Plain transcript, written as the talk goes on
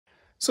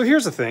So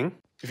here's the thing.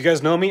 If you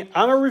guys know me,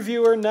 I'm a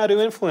reviewer, not an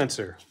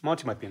influencer.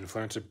 Monty might be an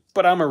influencer,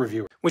 but I'm a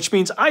reviewer. Which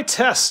means I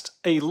test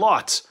a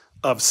lot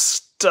of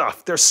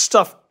stuff. There's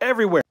stuff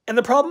everywhere. And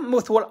the problem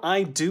with what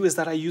I do is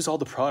that I use all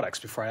the products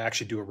before I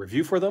actually do a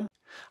review for them.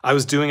 I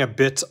was doing a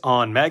bit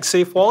on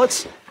MagSafe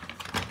wallets,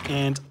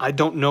 and I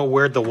don't know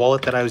where the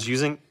wallet that I was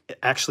using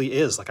actually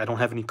is. Like, I don't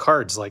have any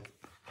cards. Like,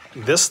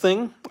 this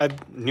thing I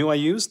knew I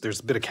used, there's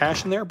a bit of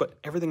cash in there, but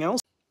everything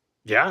else,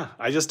 yeah,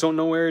 I just don't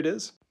know where it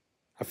is.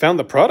 I found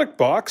the product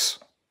box.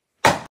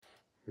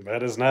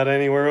 That is not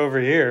anywhere over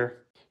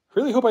here.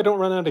 Really hope I don't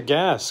run out of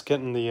gas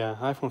getting the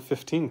iPhone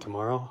 15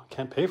 tomorrow. I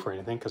can't pay for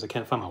anything because I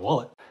can't find my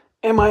wallet.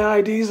 And my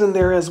ID's in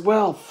there as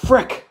well.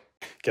 Frick!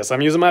 Guess I'm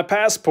using my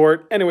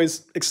passport.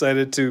 Anyways,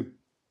 excited to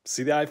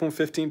see the iPhone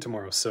 15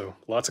 tomorrow. So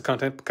lots of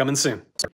content coming soon.